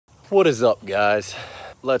What is up, guys?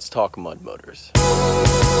 Let's talk mud motors.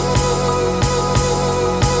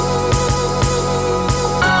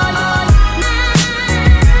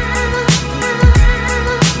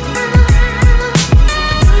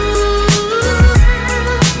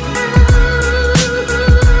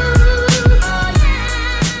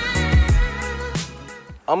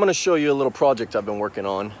 I'm gonna show you a little project I've been working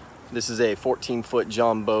on. This is a 14-foot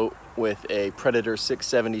John boat with a Predator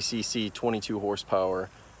 670cc 22 horsepower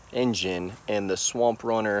engine and the Swamp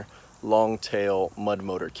Runner longtail mud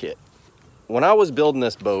motor kit. When I was building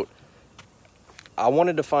this boat, I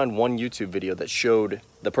wanted to find one YouTube video that showed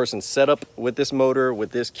the person's setup with this motor,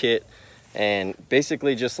 with this kit, and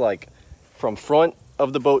basically just like from front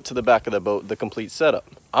of the boat to the back of the boat, the complete setup.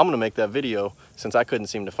 I'm gonna make that video since I couldn't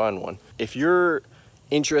seem to find one. If you're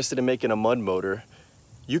interested in making a mud motor,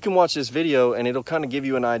 you can watch this video and it'll kind of give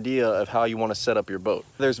you an idea of how you want to set up your boat.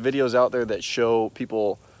 There's videos out there that show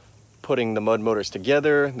people putting the mud motors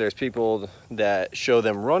together. There's people that show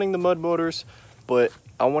them running the mud motors, but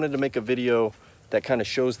I wanted to make a video that kind of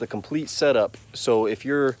shows the complete setup. So if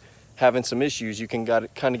you're having some issues, you can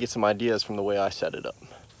kind of get some ideas from the way I set it up.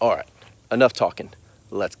 All right, enough talking.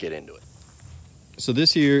 Let's get into it. So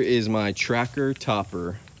this here is my Tracker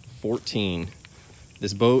Topper 14.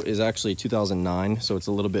 This boat is actually 2009, so it's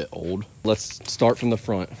a little bit old. Let's start from the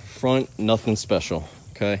front. Front, nothing special,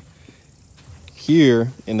 okay?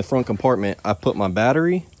 Here in the front compartment, I put my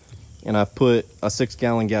battery and I put a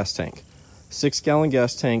 6-gallon gas tank. 6-gallon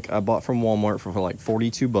gas tank I bought from Walmart for like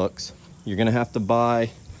 42 bucks. You're gonna have to buy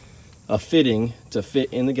a fitting to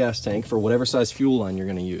fit in the gas tank for whatever size fuel line you're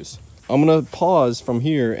gonna use. I'm gonna pause from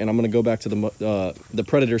here and I'm gonna go back to the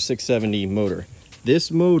Predator 670 motor. This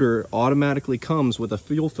motor automatically comes with a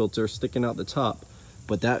fuel filter sticking out the top,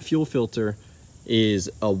 but that fuel filter is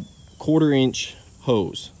a 1/4 inch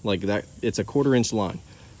hose, like that. It's a 1/4 inch line.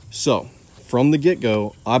 So from the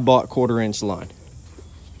get-go, I bought 1/4 inch line.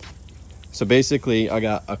 So basically I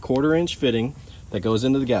got a 1/4 inch fitting that goes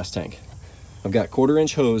into the gas tank. I've got 1/4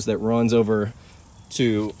 inch hose that runs over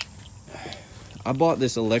to, I bought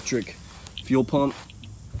this electric fuel pump.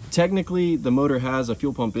 Technically the motor has a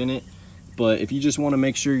fuel pump in it, but if you just want to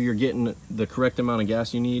make sure you're getting the correct amount of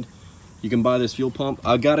gas you need, you can buy this fuel pump.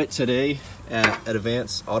 I got it today at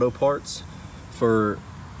Advanced Auto Parts for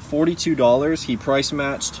 $42. He price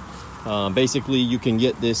matched. Basically, you can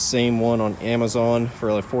get this same one on Amazon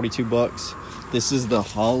for like 42 bucks. This is the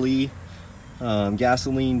Holley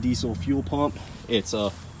gasoline diesel fuel pump. It's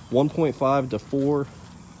a 1.5 to 4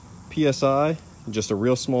 PSI, just a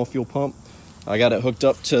real small fuel pump. I got it hooked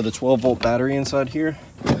up to the 12-volt battery inside here.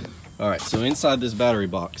 All right, so inside this battery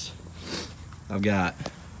box, I've got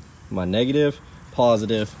my negative,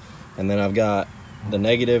 positive, and then I've got the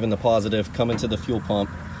negative and the positive coming to the fuel pump,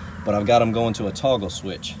 but I've got them going to a toggle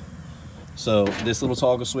switch. So this little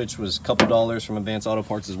toggle switch was a couple dollars from Advanced Auto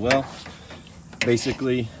Parts as well.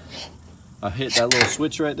 Basically, I hit that little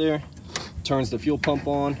switch right there, turns the fuel pump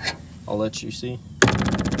on. I'll let you see.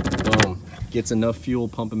 Boom, gets enough fuel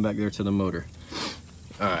pumping back there to the motor.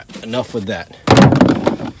 All right, enough with that.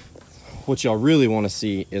 What y'all really want to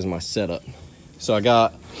see is my setup. So I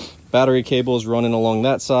got battery cables running along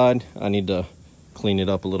that side. I need to clean it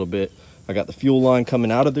up a little bit. I got the fuel line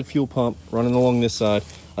coming out of the fuel pump running along this side.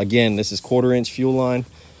 Again, this is 1/4 inch fuel line.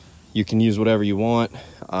 You can use whatever you want.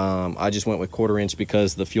 I just went with 1/4 inch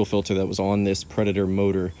because the fuel filter that was on this Predator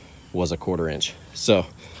motor was a 1/4 inch. So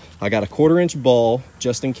I got a 1/4 inch ball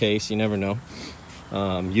just in case, you never know.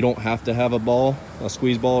 You don't have to have a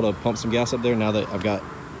squeeze ball to pump some gas up there now that I've got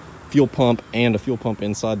fuel pump and a fuel pump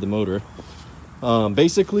inside the motor.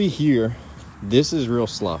 Basically here, this is real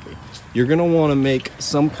sloppy. You're gonna wanna make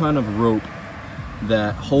some kind of rope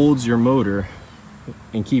that holds your motor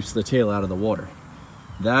and keeps the tail out of the water.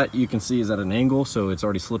 That you can see is at an angle, so it's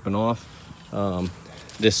already slipping off.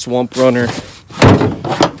 This Swamp Runner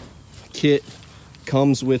kit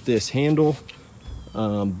comes with this handle.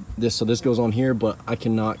 So this goes on here, but I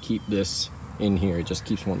cannot keep this in here. It just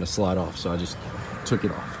keeps wanting to slide off, so I just took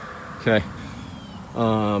it off. Okay,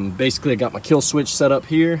 basically I got my kill switch set up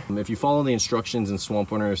here. If you follow the instructions in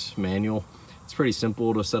Swamp Runner's manual, it's pretty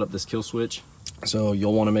simple to set up this kill switch. So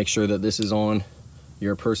you'll want to make sure that this is on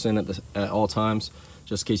your person at all times.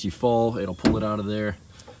 Just in case you fall, it'll pull it out of there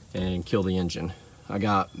and kill the engine. I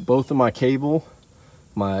got both of my cable,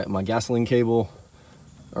 my gasoline cable,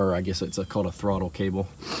 or I guess it's called a throttle cable,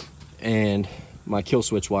 and my kill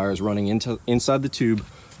switch wire is running inside the tube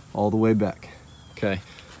all the way back. Okay.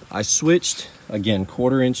 I switched, again,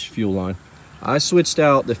 1/4 inch fuel line. I switched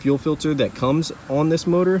out the fuel filter that comes on this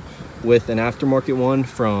motor with an aftermarket one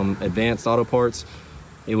from Advanced Auto Parts.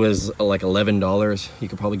 It was like $11. You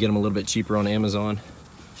could probably get them a little bit cheaper on Amazon.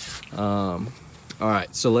 All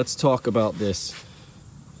right, so let's talk about this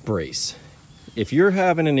brace. If you're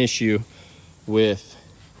having an issue with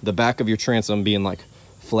the back of your transom being like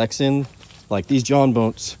flexing, like these John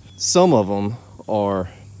boats, some of them are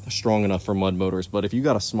strong enough for mud motors, but if you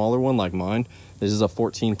got a smaller one like mine, this is a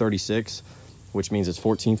 1436, which means it's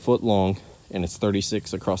 14 foot long and it's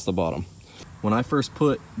 36 across the bottom. When I first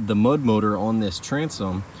put the mud motor on this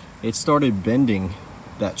transom, it started bending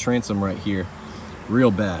that transom right here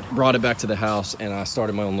real bad. Brought it back to the house and I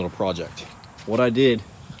started my own little project. What I did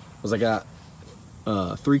was I got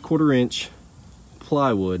 3/4 inch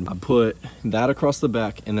plywood. I put that across the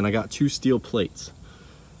back and then I got 2 steel plates.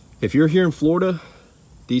 If you're here in Florida,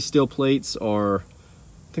 these steel plates are,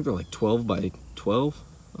 I think they're like 12 by 12,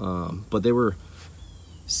 but they were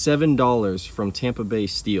 $7 from Tampa Bay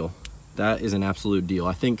Steel. That is an absolute deal.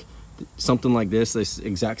 I think something like this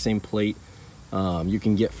exact same plate, you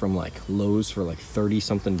can get from like Lowe's for like 30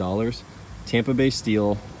 something dollars. Tampa Bay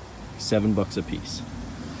Steel, $7 a piece.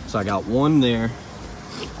 So I got one there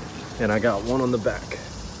and I got one on the back.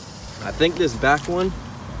 I think this back one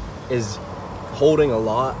is holding a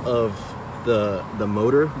lot of the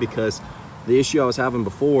motor, because the issue I was having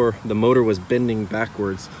before, the motor was bending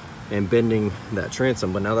backwards and bending that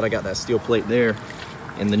transom. But now that I got that steel plate there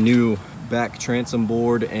and the new back transom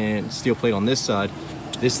board and steel plate on this side,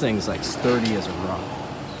 this thing's like sturdy as a rock.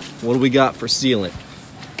 What do we got for sealant?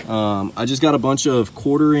 I just got a bunch of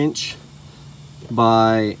 1/4 inch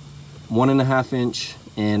by 1.5 inch,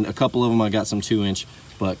 and a couple of them I got some 2 inch,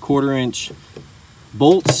 but 1/4 inch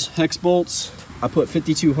bolts, hex bolts. I put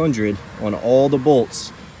 5200 on all the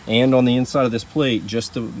bolts and on the inside of this plate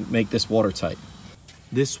just to make this watertight.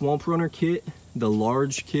 This Swamp Runner kit, the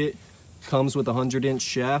large kit, comes with a 100 inch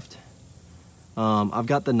shaft. I've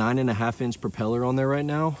got the 9.5 inch propeller on there right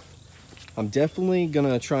now. I'm definitely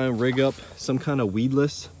gonna try and rig up some kind of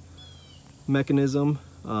weedless mechanism,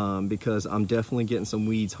 because I'm definitely getting some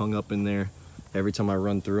weeds hung up in there every time I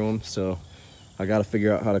run through them. So I gotta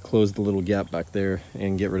figure out how to close the little gap back there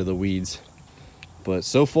and get rid of the weeds. But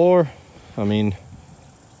so far, I mean,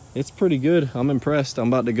 it's pretty good. I'm impressed. I'm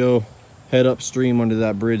about to go head upstream under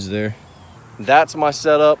that bridge there. That's my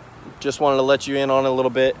setup. Just wanted to let you in on it a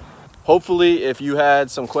little bit. Hopefully, if you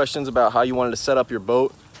had some questions about how you wanted to set up your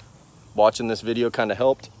boat, watching this video kind of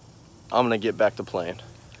helped. I'm gonna get back to playing.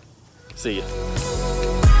 See ya.